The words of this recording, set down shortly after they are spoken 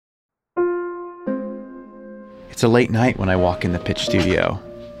It's a late night when I walk in the pitch studio.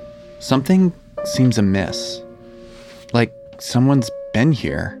 Something seems amiss. Like someone's been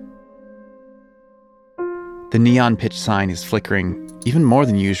here. The neon pitch sign is flickering even more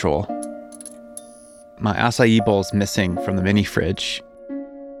than usual. My acai bowl's missing from the mini fridge.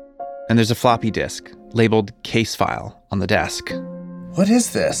 And there's a floppy disk labeled case file on the desk. What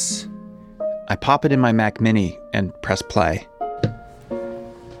is this? I pop it in my Mac Mini and press play.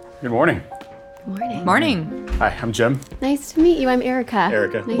 Good morning. Good morning. Morning. Hi, I'm Jim. Nice to meet you. I'm Erica.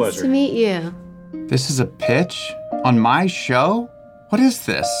 Erica, nice pleasure. to meet you. This is a pitch? On my show? What is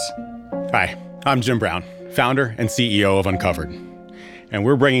this? Hi, I'm Jim Brown, founder and CEO of Uncovered. And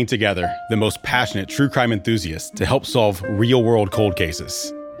we're bringing together the most passionate true crime enthusiasts to help solve real-world cold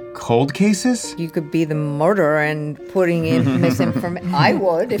cases. Cold cases? You could be the murderer and putting in misinformation. I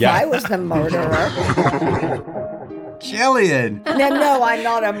would if I was the murderer. Jillian! No, I'm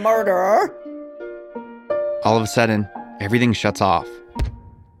not a murderer. All of a sudden, everything shuts off.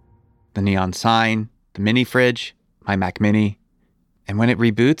 The neon sign, the mini fridge, my Mac Mini. And when it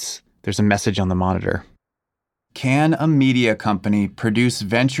reboots, there's a message on the monitor. Can a media company produce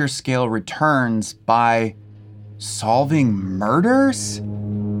venture-scale returns by solving murders?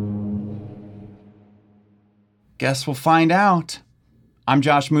 Guess we'll find out. I'm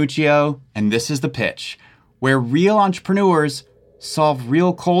Josh Muccio, and this is The Pitch, where real entrepreneurs solve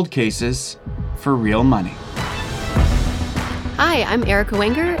real cold cases for real money. Hi, I'm Erica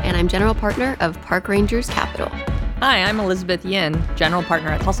Wenger, and I'm general partner of Park Rangers Capital. Hi, I'm Elizabeth Yin, general partner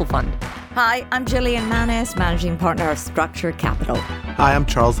at Hustle Fund. Hi, I'm Jillian Manis, managing partner of Structure Capital. Hi, I'm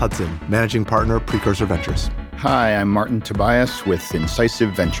Charles Hudson, managing partner, Precursor Ventures. Hi, I'm Martin Tobias with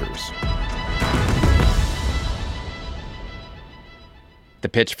Incisive Ventures. The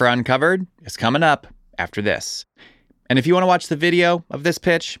pitch for Uncovered is coming up after this. And if you want to watch the video of this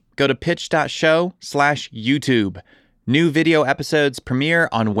pitch, go to pitch.show/YouTube. New video episodes premiere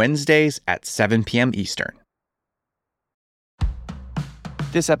on Wednesdays at 7 p.m. Eastern.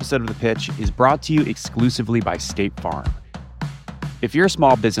 This episode of The Pitch is brought to you exclusively by State Farm. If you're a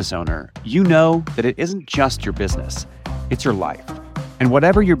small business owner, you know that it isn't just your business, it's your life. And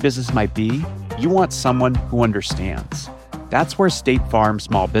whatever your business might be, you want someone who understands. That's where State Farm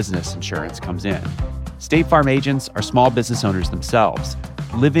Small Business Insurance comes in. State Farm agents are small business owners themselves,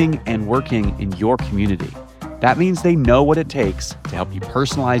 living and working in your community. That means they know what it takes to help you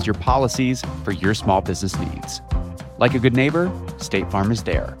personalize your policies for your small business needs. Like a good neighbor, State Farm is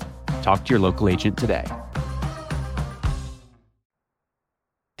there. Talk to your local agent today.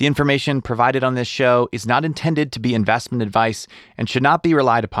 The information provided on this show is not intended to be investment advice and should not be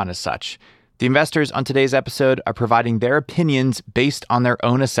relied upon as such. The investors on today's episode are providing their opinions based on their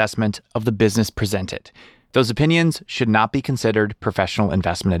own assessment of the business presented. Those opinions should not be considered professional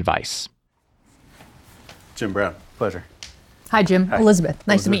investment advice. Jim Brown, pleasure. Hi, Jim. Hi. Elizabeth.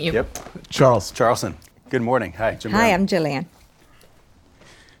 Nice to meet you. Yep. Charles. Charleston. Good morning. Hi, Jim Brown. Hi, I'm Jillian.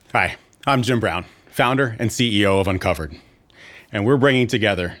 Hi, I'm Jim Brown, founder and CEO of Uncovered. And we're bringing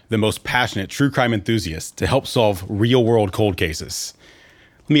together the most passionate true crime enthusiasts to help solve real-world cold cases.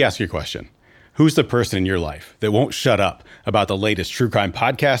 Let me ask you a question. Who's the person in your life that won't shut up about the latest true crime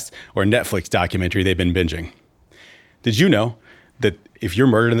podcast or Netflix documentary they've been binging? Did you know that if you're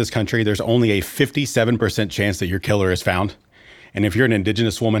murdered in this country, there's only a 57% chance that your killer is found? And if you're an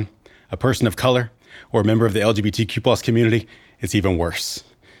Indigenous woman, a person of color, or a member of the LGBTQ+ community, it's even worse.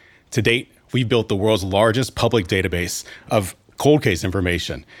 To date, we've built the world's largest public database of cold case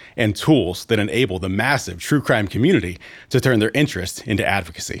information and tools that enable the massive true crime community to turn their interest into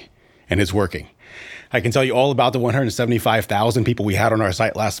advocacy. And it's working. I can tell you all about the 175,000 people we had on our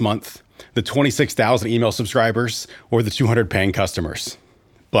site last month, the 26,000 email subscribers, or the 200 paying customers.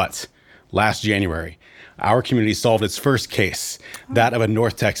 But last January, our community solved its first case, that of a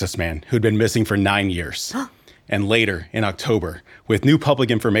North Texas man who'd been missing for 9 years. And later, in October, with new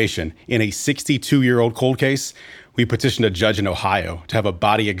public information in a 62-year-old cold case, we petitioned a judge in Ohio to have a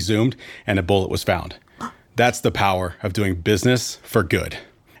body exhumed and a bullet was found. That's the power of doing business for good.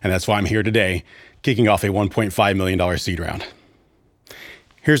 And that's why I'm here today, kicking off a $1.5 million seed round.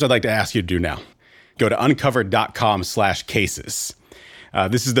 Here's what I'd like to ask you to do now. Go to uncovered.com/cases.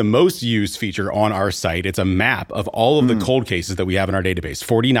 This is the most used feature on our site. It's a map of all of the cold cases that we have in our database,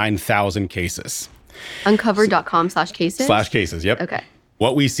 49,000 cases. Uncovered.com/cases? /cases, yep. Okay.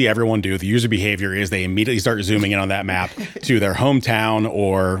 What we see everyone do, the user behavior is they immediately start zooming in on that map to their hometown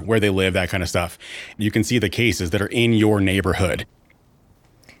or where they live, that kind of stuff. You can see the cases that are in your neighborhood.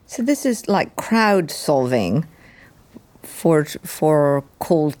 So this is like crowd solving for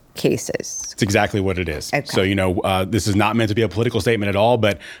cold cases. It's exactly what it is. Okay. So, this is not meant to be a political statement at all,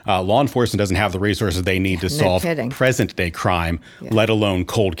 but law enforcement doesn't have the resources they need to solve present-day crime, let alone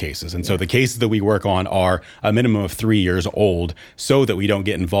cold cases. And so the cases that we work on are a minimum of 3 years old so that we don't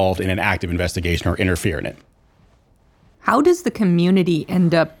get involved in an active investigation or interfere in it. How does the community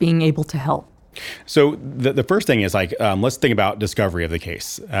end up being able to help? So the first thing is let's think about discovery of the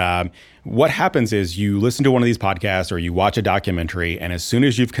case. What happens is you listen to one of these podcasts or you watch a documentary, and as soon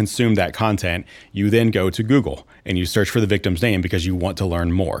as you've consumed that content, you then go to Google and you search for the victim's name because you want to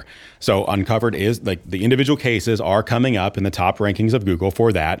learn more. So Uncovered is the individual cases are coming up in the top rankings of Google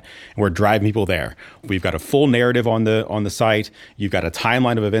for that. And we're driving people there. We've got a full narrative on the site. You've got a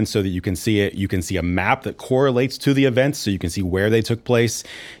timeline of events so that you can see it. You can see a map that correlates to the events so you can see where they took place.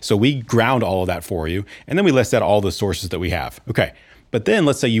 So we ground all of that for you. And then we list out all the sources that we have. Okay. But then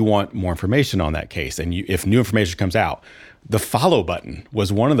let's say you want more information on that case. And if new information comes out, the follow button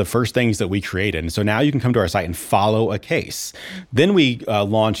was one of the first things that we created. And so now you can come to our site and follow a case. Then we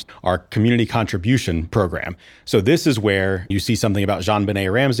launched our community contribution program. So this is where you see something about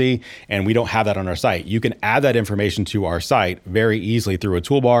JonBenet Ramsey, and we don't have that on our site. You can add that information to our site very easily through a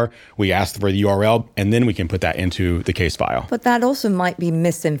toolbar. We ask for the URL, and then we can put that into the case file. But that also might be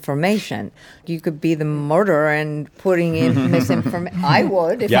misinformation. You could be the murderer and putting in misinformation. I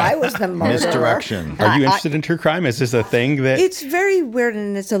would if I was the murderer. Misdirection. Are you interested in true crime? Is this a thing that... It's very weird,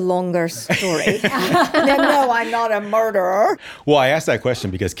 and it's a longer story. No, I'm not a murderer. Well, I asked that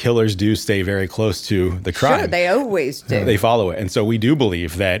question because killers do stay very close to the crime. Sure, they always do. They follow it. And so we do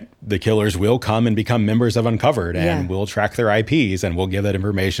believe that the killers will come and become members of Uncovered, and we'll track their IPs, and we'll give that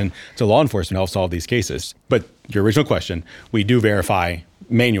information to law enforcement to help solve these cases. But your original question, we do verify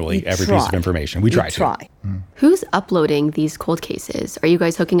manually every piece of information. We try to. Who's uploading these cold cases? Are you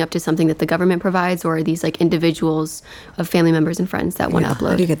guys hooking up to something that the government provides, or are these individuals of family members and friends that want to upload?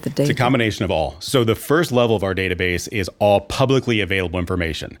 How do you get the data? It's a combination of all. So the first level of our database is all publicly available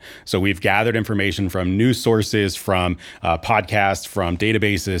information. So we've gathered information from news sources, from podcasts, from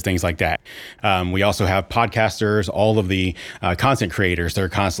databases, things like that. We also have podcasters, all of the content creators that are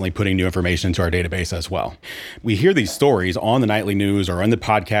constantly putting new information into our database as well. We hear these stories on the nightly news or in the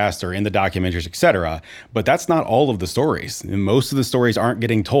podcast or in the documentaries, et cetera, but that's not all of the stories. Most of the stories aren't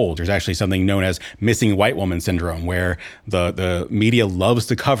getting told. There's actually something known as missing white woman syndrome, where the media loves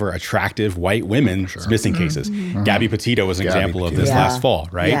to cover attractive white women's missing cases. Gabby Petito was an example of this last fall,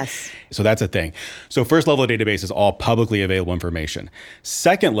 right? Yes. So that's a thing. So first level of the database is all publicly available information.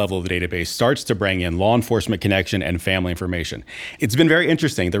 Second level of the database starts to bring in law enforcement connection and family information. It's been very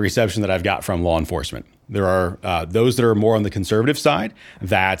interesting, the reception that I've got from law enforcement. There are those that are more on the conservative side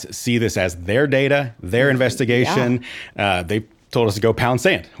that see this as their data, their investigation. They told us to go pound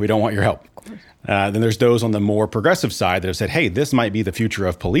sand. We don't want your help. Then there's those on the more progressive side that have said, hey, this might be the future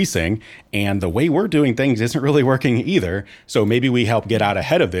of policing, and the way we're doing things isn't really working either. So maybe we help get out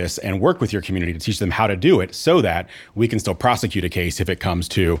ahead of this and work with your community to teach them how to do it so that we can still prosecute a case if it comes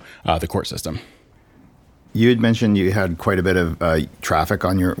to the court system. You had mentioned you had quite a bit of traffic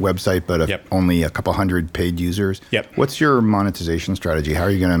on your website, but only a couple hundred paid users. What's your monetization strategy? How are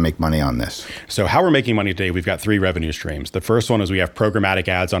you going to make money on this? So how we're making money today, we've got 3 revenue streams. The first one is we have programmatic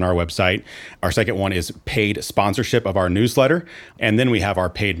ads on our website. Our second one is paid sponsorship of our newsletter. And then we have our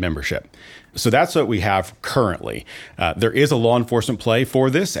paid membership. So that's what we have currently. There is a law enforcement play for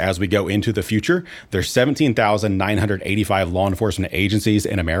this as we go into the future. There's 17,985 law enforcement agencies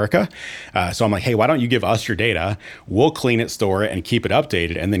in America. So I'm like, hey, why don't you give us your data? We'll clean it, store it, and keep it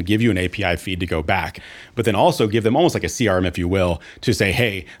updated, and then give you an API feed to go back. But then also give them almost like a CRM, if you will, to say,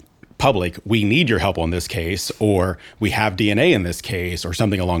 hey, public, we need your help on this case, or we have DNA in this case, or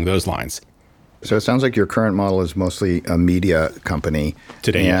something along those lines. So it sounds like your current model is mostly a media company.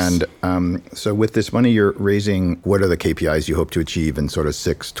 Today, and so with this money you're raising, what are the KPIs you hope to achieve in sort of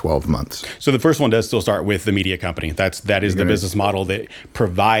 6-12 months? So the first one does still start with the media company. That is the business model that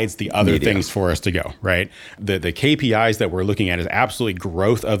provides the other things for us to go, right? The KPIs that we're looking at is absolutely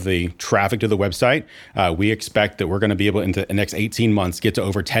growth of the traffic to the website. We expect that we're going to be able, in the next 18 months, get to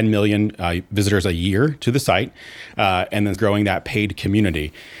over 10 million visitors a year to the site, and then growing that paid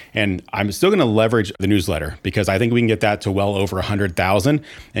community. And I'm still going to leverage the newsletter because I think we can get that to well over 100,000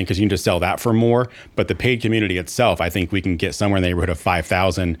 and continue to sell that for more. But the paid community itself, I think we can get somewhere in the neighborhood of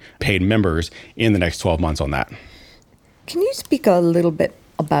 5,000 paid members in the next 12 months on that. Can you speak a little bit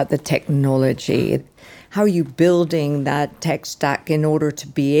about the technology? How are you building that tech stack in order to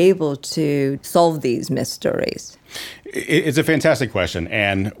be able to solve these mysteries? It's a fantastic question.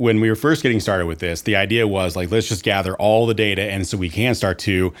 And when we were first getting started with this, the idea was like, let's just gather all the data. And so we can start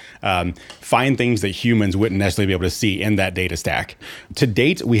to find things that humans wouldn't necessarily be able to see in that data stack. To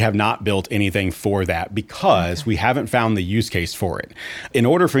date, we have not built anything for that because we haven't found the use case for it. In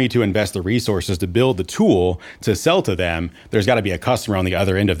order for me to invest the resources to build the tool to sell to them, there's got to be a customer on the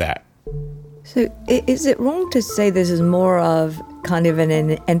other end of that. So is it wrong to say this is more of kind of an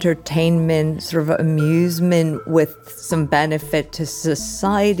entertainment, sort of amusement with some benefit to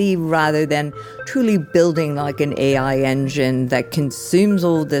society rather than truly building like an AI engine that consumes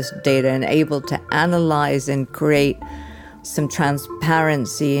all this data and able to analyze and create some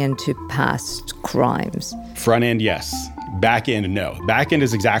transparency into past crimes? Front end, yes. Back end, no. Back end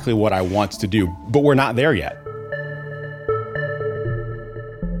is exactly what I want to do, but we're not there yet.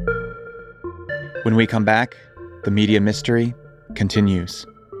 When we come back, the media mystery continues.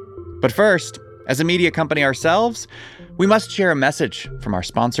 But first, as a media company ourselves, we must share a message from our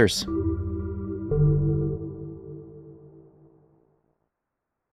sponsors.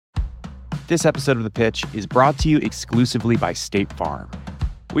 This episode of The Pitch is brought to you exclusively by State Farm.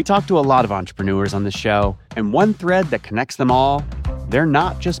 We talk to a lot of entrepreneurs on this show, and one thread that connects them all, they're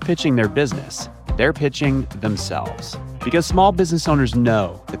not just pitching their business, they're pitching themselves. Because small business owners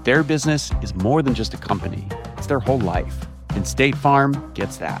know that their business is more than just a company. It's their whole life. And State Farm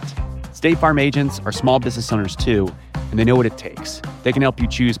gets that. State Farm agents are small business owners too, and they know what it takes. They can help you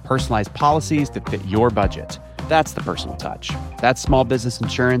choose personalized policies that fit your budget. That's the personal touch. That's small business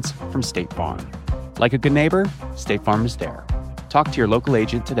insurance from State Farm. Like a good neighbor, State Farm is there. Talk to your local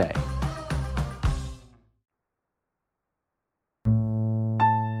agent today.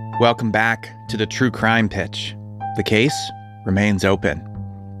 Welcome back to the True Crime Pitch. The case remains open,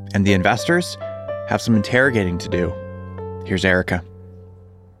 and the investors have some interrogating to do. Here's Erica.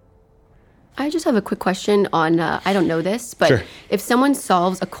 I just have a quick question on, I don't know this, but sure. If someone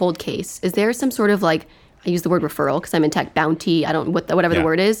solves a cold case, is there some sort of like, I use the word referral because I'm in tech, bounty, whatever the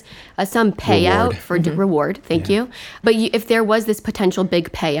word is, some payout for reward, thank you. But if there was this potential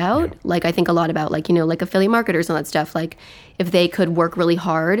big payout, like I think a lot about like, like affiliate marketers and all that stuff, like if they could work really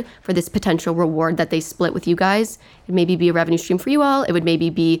hard for this potential reward that they split with you guys, it'd maybe be a revenue stream for you all. It would maybe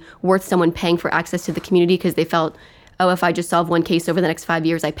be worth someone paying for access to the community because they felt, oh, if I just solve one case over the next 5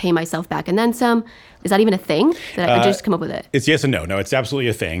 years, I pay myself back and then some. Is that even a thing? Did I just come up with it? It's yes and no. No, it's absolutely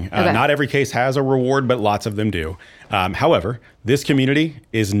a thing. Okay. Not every case has a reward, but lots of them do. However, this community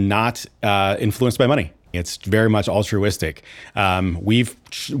is not influenced by money. It's very much altruistic. We've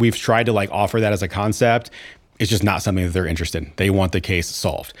tried to like offer that as a concept. It's just not something that they're interested in. They want the case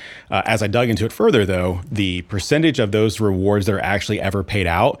solved. As I dug into it further, though, the percentage of those rewards that are actually ever paid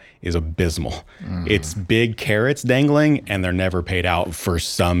out is abysmal. It's big carrots dangling, and they're never paid out for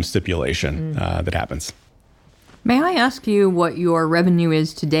some stipulation that happens. May I ask you what your revenue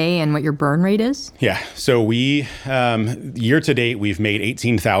is today and what your burn rate is? Yeah. So we, year to date, we've made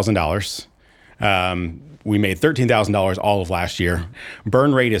 $18,000. We made $13,000 all of last year.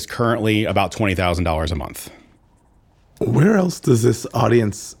 Burn rate is currently about $20,000 a month. Where else does this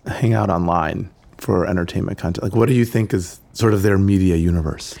audience hang out online for entertainment content? Like, what do you think is sort of their media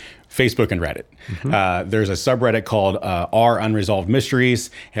universe? Facebook and Reddit. There's a subreddit called R Unresolved Mysteries.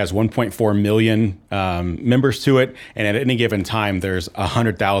 It has 1.4 million members to it. And at any given time, there's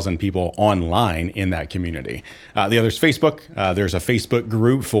 100,000 people online in that community. The other is Facebook. There's a Facebook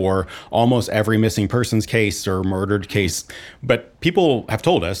group for almost every missing persons case or murdered case. But people have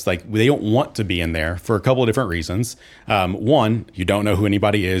told us like they don't want to be in there for a couple of different reasons. One, you don't know who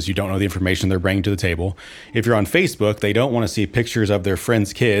anybody is. You don't know the information they're bringing to the table. If you're on Facebook, they don't want to see pictures of their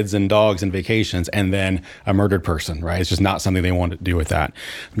friends' kids and dogs and vacations and then a murdered person, right? It's just not something they want to do with that.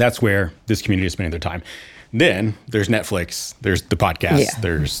 That's where this community is spending their time. Then there's Netflix, there's the podcast,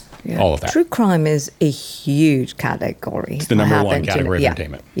 there's all of that. True crime is a huge category. It's the number one category of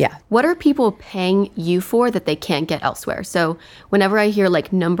entertainment. Yeah. What are people paying you for that they can't get elsewhere? So whenever I hear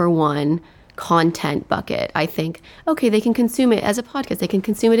like number one content bucket, I think, okay, they can consume it as a podcast. They can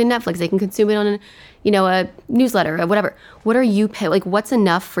consume it in Netflix. They can consume it on a newsletter or whatever. What are you paying? Like, what's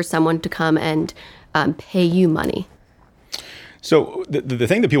enough for someone to come and pay you money? So the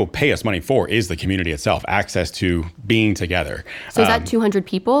thing that people pay us money for is the community itself, access to being together. So is that 200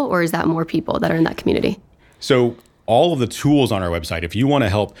 people or is that more people that are in that community? So all of the tools on our website. If you want to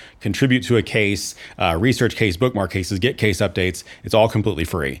help contribute to a case, research case, bookmark cases, get case updates, it's all completely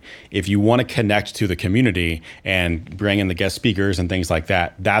free. If you want to connect to the community and bring in the guest speakers and things like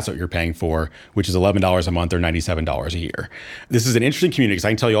that, that's what you're paying for, which is $11 a month or $97 a year. This is an interesting community because I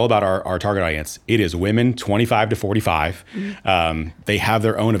can tell you all about our target audience. It is women 25 to 45. They have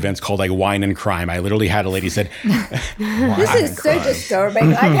their own events called like Wine and Crime. I literally had a lady said, "This is so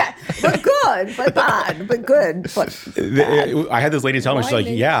disturbing. But good, but bad, but good, but bad." I had this lady tell me, she's like,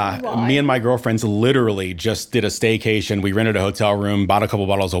 me and my girlfriends literally just did a staycation. We rented a hotel room, bought a couple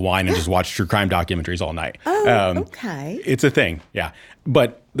bottles of wine, and just watched true crime documentaries all night. Okay. It's a thing, yeah.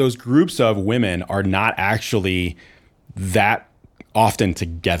 But those groups of women are not actually that often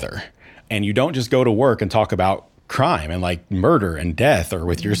together. And you don't just go to work and talk about crime and like murder and death or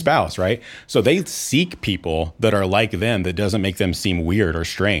with your spouse, right? So they seek people that are like them, that doesn't make them seem weird or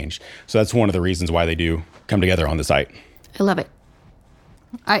strange. So that's one of the reasons why they do come together on the site. I love it.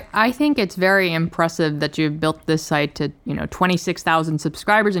 I think it's very impressive that you've built this site to, 26,000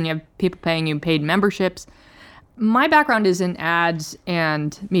 subscribers and you have people paying you paid memberships. My background is in ads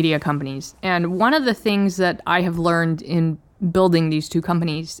and media companies. And one of the things that I have learned in building these two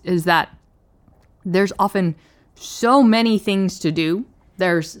companies is that there's often so many things to do.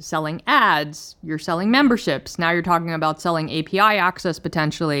 There's selling ads, you're selling memberships, now you're talking about selling API access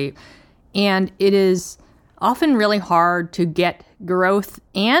potentially. And it is often really hard to get growth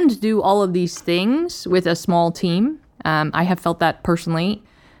and do all of these things with a small team. I have felt that personally.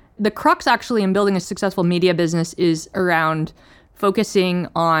 The crux actually in building a successful media business is around focusing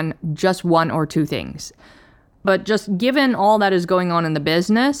on just one or two things. But just given all that is going on in the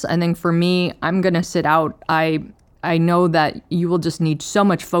business, I think for me, I'm going to sit out. I know that you will just need so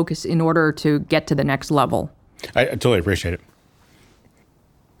much focus in order to get to the next level. I totally appreciate it.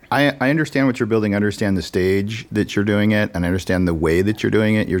 I understand what you're building, I understand the stage that you're doing it, and I understand the way that you're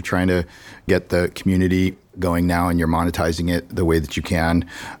doing it. You're trying to get the community going now, and you're monetizing it the way that you can.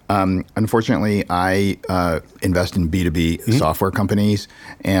 Unfortunately, I invest in B2B software companies,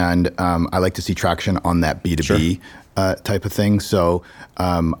 and I like to see traction on that B2B type of thing. So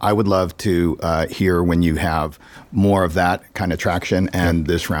I would love to hear when you have more of that kind of traction, and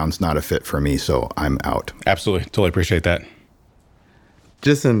this round's not a fit for me, so I'm out. Absolutely. Totally appreciate that.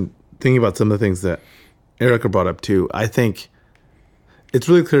 Just in thinking about some of the things that Erica brought up too, I think it's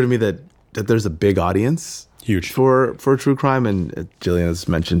really clear to me that there's a big audience for true crime, and Jillian has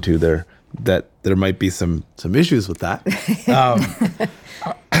mentioned too that there might be some issues with that.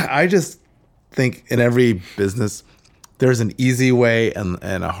 I just think in every business there's an easy way and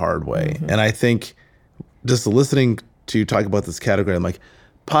a hard way, and I think just listening to you talk about this category, I'm like,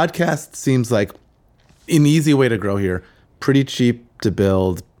 podcast seems like an easy way to grow here, pretty cheap to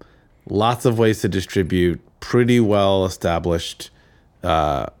build, lots of ways to distribute, pretty well established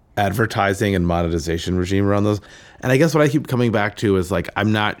advertising and monetization regime around those. And I guess what I keep coming back to is like,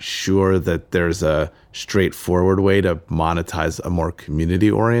 I'm not sure that there's a straightforward way to monetize a more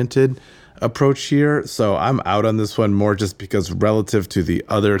community-oriented approach here. So I'm out on this one more just because relative to the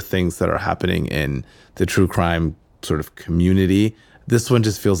other things that are happening in the true crime sort of community, this one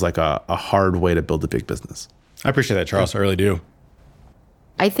just feels like a hard way to build a big business. I appreciate that, Charles. I really do.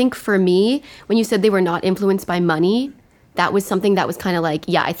 I think for me, when you said they were not influenced by money, that was something that was kind of like,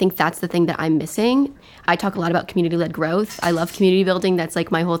 I think that's the thing that I'm missing. I talk a lot about community-led growth. I love community building. That's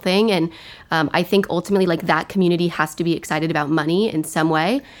like my whole thing. And I think ultimately like that community has to be excited about money in some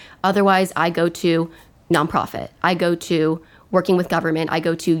way. Otherwise, I go to nonprofit. I go to working with government. I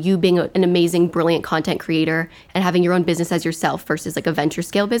go to you being an amazing, brilliant content creator and having your own business as yourself versus like a venture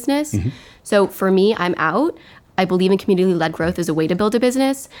scale business. So for me, I'm out. I believe in community-led growth as a way to build a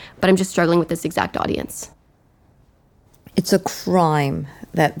business, but I'm just struggling with this exact audience. It's a crime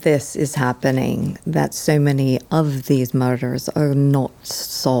that this is happening, that so many of these murders are not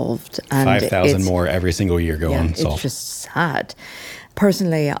solved. And 5,000 more every single year go unsolved. It's just sad.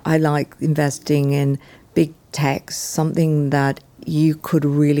 Personally, I like investing in big tech, something that you could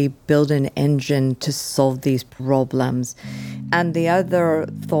really build an engine to solve these problems. And the other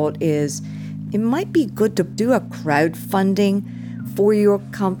thought is, it might be good to do a crowdfunding for your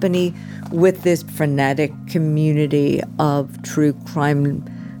company with this frenetic community of true crime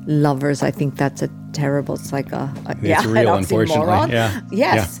lovers. I think that's a terrible, it's like it's real, unfortunately. Yeah.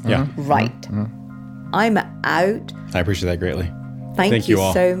 Yes. Yeah. Right. I'm out. I appreciate that greatly. Thank you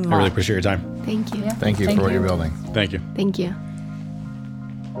all so much. I really appreciate your time. Thank you. Thank you for what you're building. Thank you. Thank you.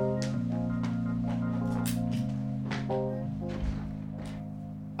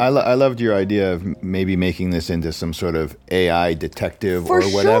 I loved your idea of maybe making this into some sort of AI detective For or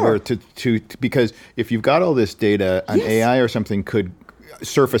whatever. sure. To because if you've got all this data, an Yes. AI or something could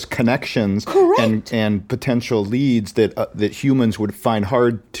surface connections Correct. and potential leads that humans would find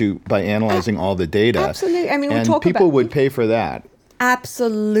hard to by analyzing all the data. Absolutely. I mean, we and talk people about- would pay for that.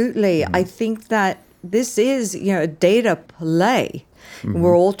 Absolutely. I think that this is, a data play.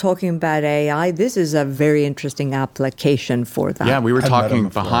 We're all talking about AI. This is a very interesting application for that. Yeah, we were I've met him talking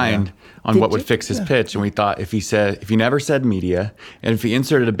before, behind on Did what would you? fix his pitch, and we thought if he never said media, and if he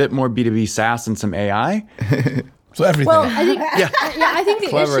inserted a bit more B2B SaaS and some AI, So everything. Well, I think I think the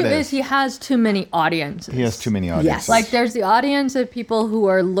Clever issue it is. is he has too many audiences. He has too many audiences. Yes. Like there's the audience of people who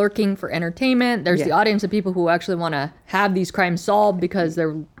are lurking for entertainment. There's the Yeah. audience of people who actually want to have these crimes solved because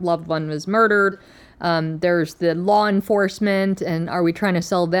their loved one was murdered. There's the law enforcement, and are we trying to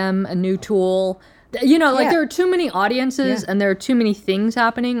sell them a new tool? Yeah. There are too many audiences Yeah. and there are too many things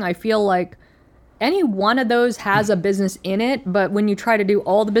happening. I feel like any one of those has a business in it, but when you try to do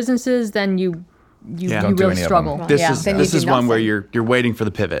all the businesses, then you Yeah. Don't do really any of struggle. them. this Yeah, is then you this do is one where nothing. you're waiting for the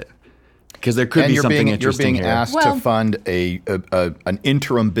pivot because there could and be you're something being interesting being here. asked Well- to fund an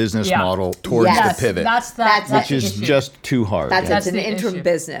interim business Yeah. model towards Yes. the pivot, That's That's which is issue. just too hard. That's That's an the interim issue.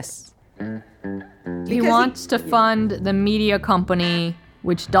 business. He wants to fund the media company,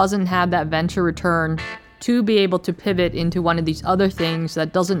 which doesn't have that venture return, to be able to pivot into one of these other things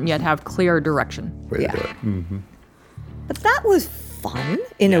that doesn't yet have clear direction. Way to Yeah. do it. But that was fun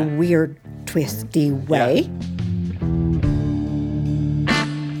in a weird, twisty way.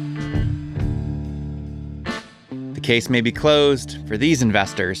 The case may be closed for these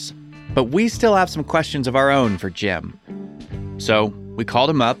investors, but we still have some questions of our own for Jim. So we called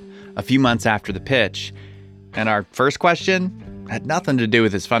him up a few months after the pitch, and our first question had nothing to do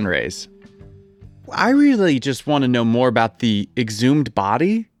with his fundraise. I really just want to know more about the exhumed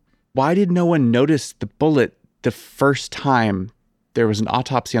body. Why did no one notice the bullet the first time there was an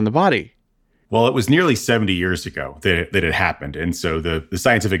autopsy on the body? Well, it was nearly 70 years ago that it happened. And so the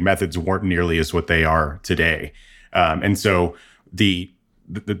scientific methods weren't nearly as what they are today. And so the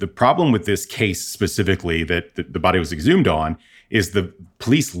problem with this case specifically that the body was exhumed on is the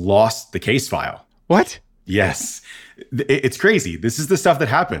police lost the case file. What? Yes. It's crazy. This is the stuff that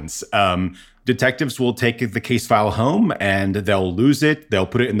happens. Detectives will take the case file home and they'll lose it. They'll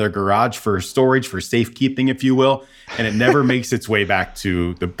put it in their garage for storage, for safekeeping, if you will. And it never makes its way back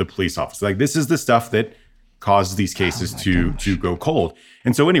to the police office. Like, this is the stuff that causes these cases to go cold.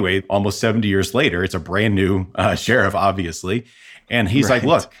 And so anyway, almost 70 years later, it's a brand new sheriff, obviously. And he's like,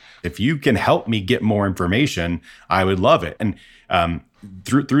 look, if you can help me get more information, I would love it. And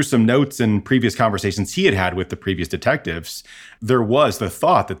through some notes and previous conversations he had with the previous detectives, there was the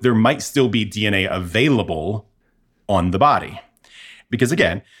thought that there might still be DNA available on the body. Because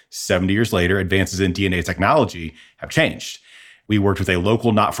again, 70 years later, advances in DNA technology have changed. We worked with a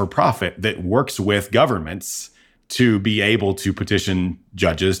local not-for-profit that works with governments to be able to petition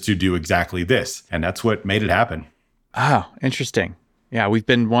judges to do exactly this. And that's what made it happen. Oh, interesting. Yeah, we've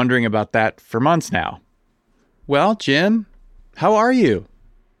been wondering about that for months now. Well, Jim, how are you?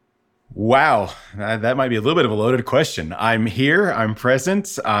 Wow, that might be a little bit of a loaded question. I'm here, I'm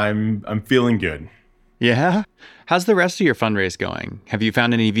present, I'm feeling good. Yeah? How's the rest of your fundraise going? Have you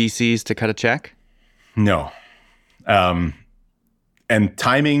found any VCs to cut a check? No. And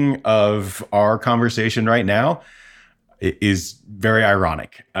timing of our conversation right now is very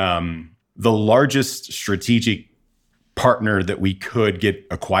ironic. The largest strategic partner that we could get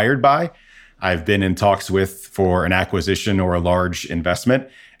acquired by, I've been in talks with for an acquisition or a large investment,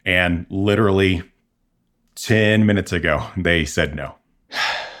 and literally 10 minutes ago, they said no.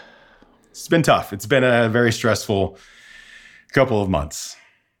 It's been tough. It's been a very stressful couple of months.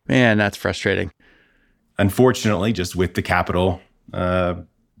 Man, that's frustrating. Unfortunately, just with the capital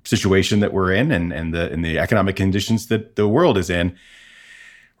situation that we're in and the economic conditions that the world is in,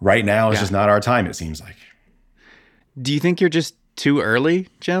 right now is just not our time, it seems like. Do you think you're just too early,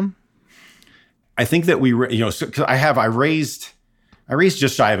 Jim? I think that we, I raised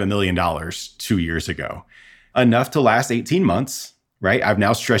just shy of $1 million 2 years ago, enough to last 18 months, right? I've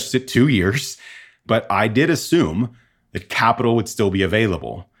now stretched it 2 years, but I did assume that capital would still be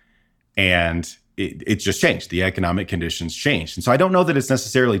available, and it just changed. The economic conditions changed. And so I don't know that it's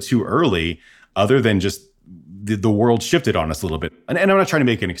necessarily too early, other than just the world shifted on us a little bit. And I'm not trying to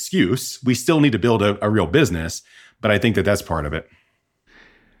make an excuse. We still need to build a real business, but I think that that's part of it.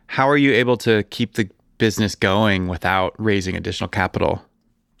 How are you able to keep the business going without raising additional capital?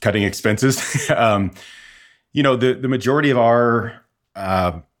 Cutting expenses. The majority of our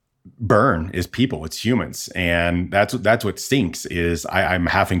burn is people, it's humans. And that's what stinks is I'm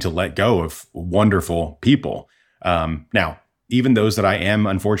having to let go of wonderful people. Now, even those that I am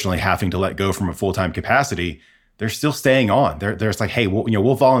unfortunately having to let go from a full-time capacity, they're still staying on. There's like, hey,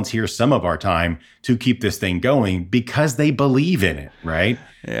 we'll volunteer some of our time to keep this thing going because they believe in it, right?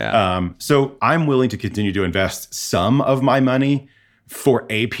 Yeah. So I'm willing to continue to invest some of my money for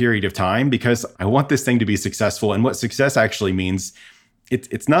a period of time because I want this thing to be successful. And what success actually means,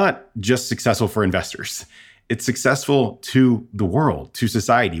 it's not just successful for investors. It's successful to the world, to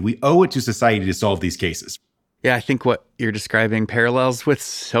society. We owe it to society to solve these cases. Yeah, I think what you're describing parallels with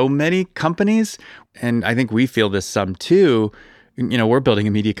so many companies. And I think we feel this some too. We're building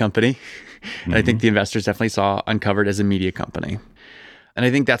a media company. And I think the investors definitely saw Uncovered as a media company. And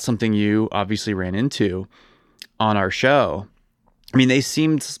I think that's something you obviously ran into on our show. I mean, they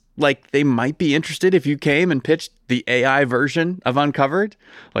seemed like they might be interested if you came and pitched the AI version of Uncovered.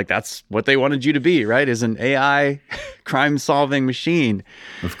 Like that's what they wanted you to be, right? Is an AI crime-solving machine.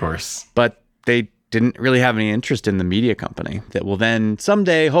 Of course. But they didn't really have any interest in the media company that will then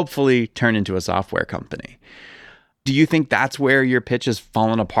someday hopefully turn into a software company. Do you think that's where your pitch has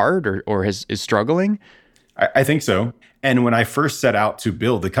fallen apart or is struggling? I think so. And when I first set out to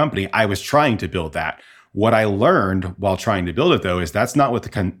build the company, I was trying to build that. What I learned while trying to build it, though, is that's not what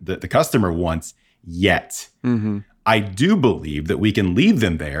the customer wants yet. Mm-hmm. I do believe that we can leave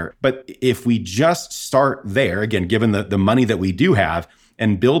them there. But if we just start there, again, given the money that we do have,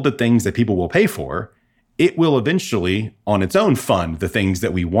 and build the things that people will pay for, it will eventually, on its own, fund the things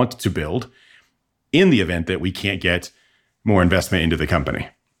that we want to build in the event that we can't get more investment into the company.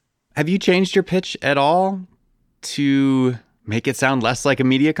 Have you changed your pitch at all to make it sound less like a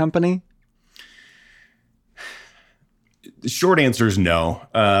media company? The short answer is no.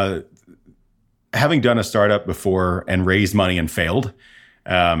 Having done a startup before and raised money and failed,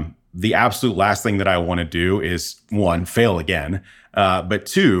 the absolute last thing that I want to do is, one, fail again. But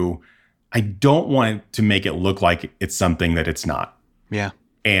two, I don't want to make it look like it's something that it's not. Yeah.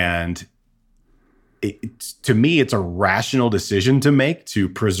 And to me, it's a rational decision to make to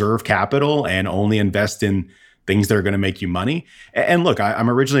preserve capital and only invest in things that are going to make you money. And look, I'm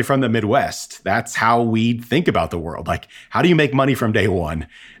originally from the Midwest. That's how we think about the world. Like, how do you make money from day one?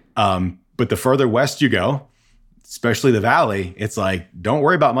 But the further west you go, especially the Valley, it's like, don't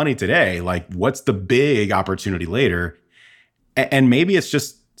worry about money today. Like, what's the big opportunity later? And maybe it's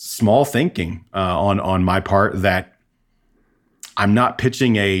just small thinking on my part that I'm not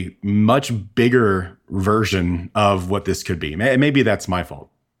pitching a much bigger version of what this could be. Maybe that's my fault.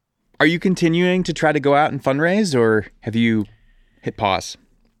 Are you continuing to try to go out and fundraise, or have you hit pause?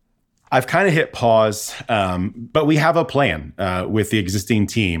 I've kind of hit pause, but we have a plan with the existing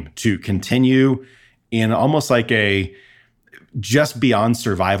team to continue in almost like a just beyond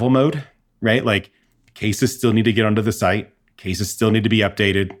survival mode, right? Like, cases still need to get onto the site. Cases still need to be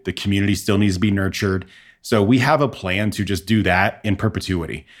updated. The community still needs to be nurtured. So we have a plan to just do that in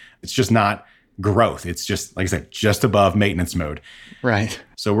perpetuity. It's just not growth. It's just, like I said, just above maintenance mode. Right.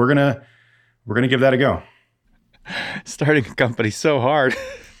 So we're gonna give that a go. Starting a company's so hard.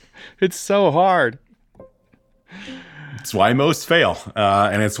 It's so hard. It's why most fail.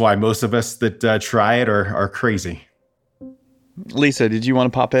 And it's why most of us that try it are crazy. Lisa, did you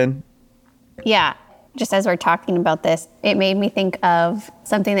want to pop in? Yeah. Just as we're talking about this, it made me think of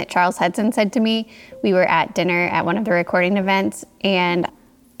something that Charles Hudson said to me. We were at dinner at one of the recording events, and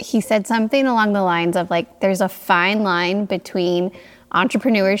he said something along the lines of, like, there's a fine line between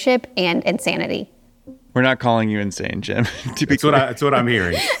entrepreneurship and insanity. We're not calling you insane, Jim. That's what I'm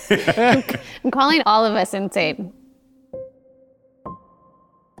hearing. I'm calling all of us insane.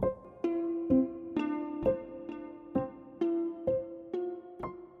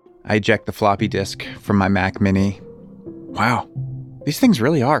 I eject the floppy disk from my Mac Mini. Wow, these things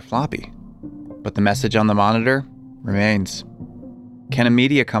really are floppy. But the message on the monitor remains. Can a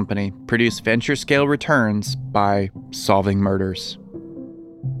media company produce venture-scale returns by solving murders?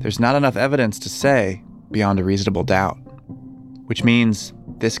 There's not enough evidence to say beyond a reasonable doubt, which means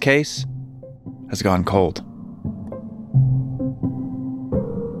this case has gone cold.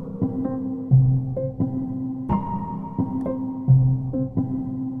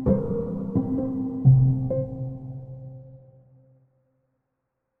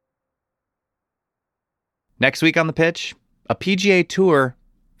 Next week on The Pitch, a PGA Tour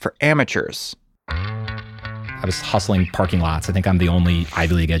for amateurs. I was hustling parking lots. I think I'm the only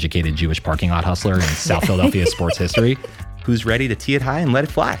Ivy League educated Jewish parking lot hustler in South Philadelphia sports history who's ready to tee it high and let it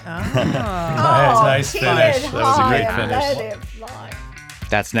fly. Nice finish. That was a great finish.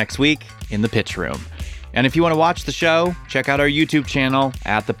 That's next week in The Pitch Room. And if you want to watch the show, check out our YouTube channel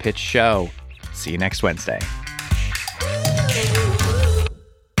at The Pitch Show. See you next Wednesday.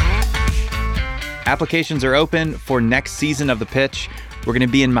 Applications are open for next season of The Pitch. We're going to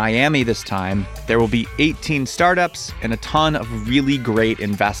be in Miami this time. There will be 18 startups and a ton of really great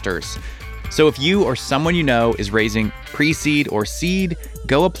investors. So if you or someone you know is raising pre-seed or seed,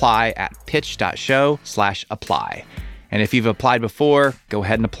 go apply at pitch.show/apply. And if you've applied before, go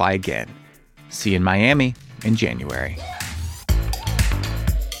ahead and apply again. See you in Miami in January.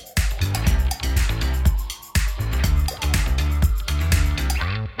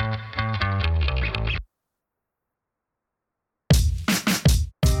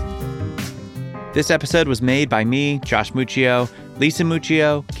 This episode was made by me, Josh Muccio, Lisa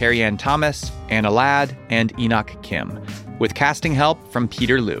Muccio, Carrie Ann Thomas, Anna Ladd, and Enoch Kim, with casting help from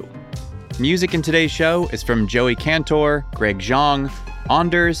Peter Liu. Music in today's show is from Joey Cantor, Greg Zhang,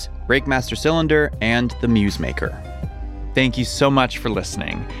 Anders, Breakmaster Cylinder, and The Musemaker. Thank you so much for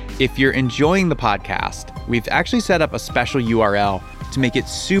listening. If you're enjoying the podcast, we've actually set up a special URL to make it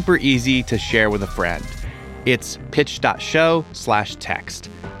super easy to share with a friend. It's pitch.show/text.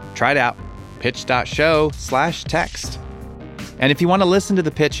 Try it out. pitch.show/text. And if you want to listen to The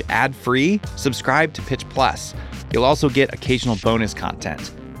Pitch ad-free, subscribe to Pitch Plus. You'll also get occasional bonus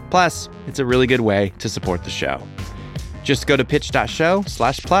content. Plus, it's a really good way to support the show. Just go to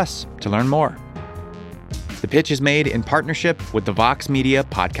pitch.show/plus to learn more. The Pitch is made in partnership with the Vox Media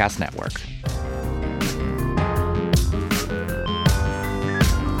Podcast Network.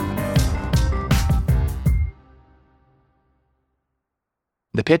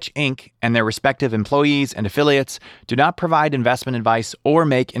 The Pitch Inc. and their respective employees and affiliates do not provide investment advice or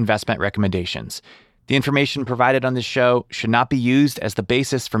make investment recommendations. The information provided on this show should not be used as the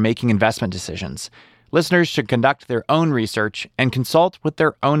basis for making investment decisions. Listeners should conduct their own research and consult with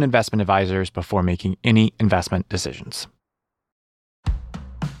their own investment advisors before making any investment decisions.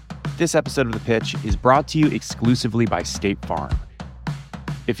 This episode of The Pitch is brought to you exclusively by State Farm.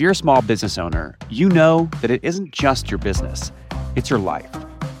 If you're a small business owner, you know that it isn't just your business, it's your life.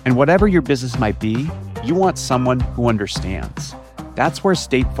 And whatever your business might be, you want someone who understands. That's where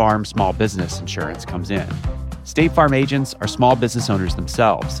State Farm Small Business Insurance comes in. State Farm agents are small business owners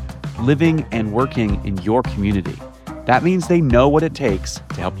themselves, living and working in your community. That means they know what it takes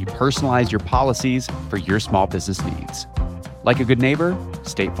to help you personalize your policies for your small business needs. Like a good neighbor,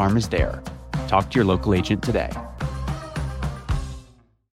 State Farm is there. Talk to your local agent today.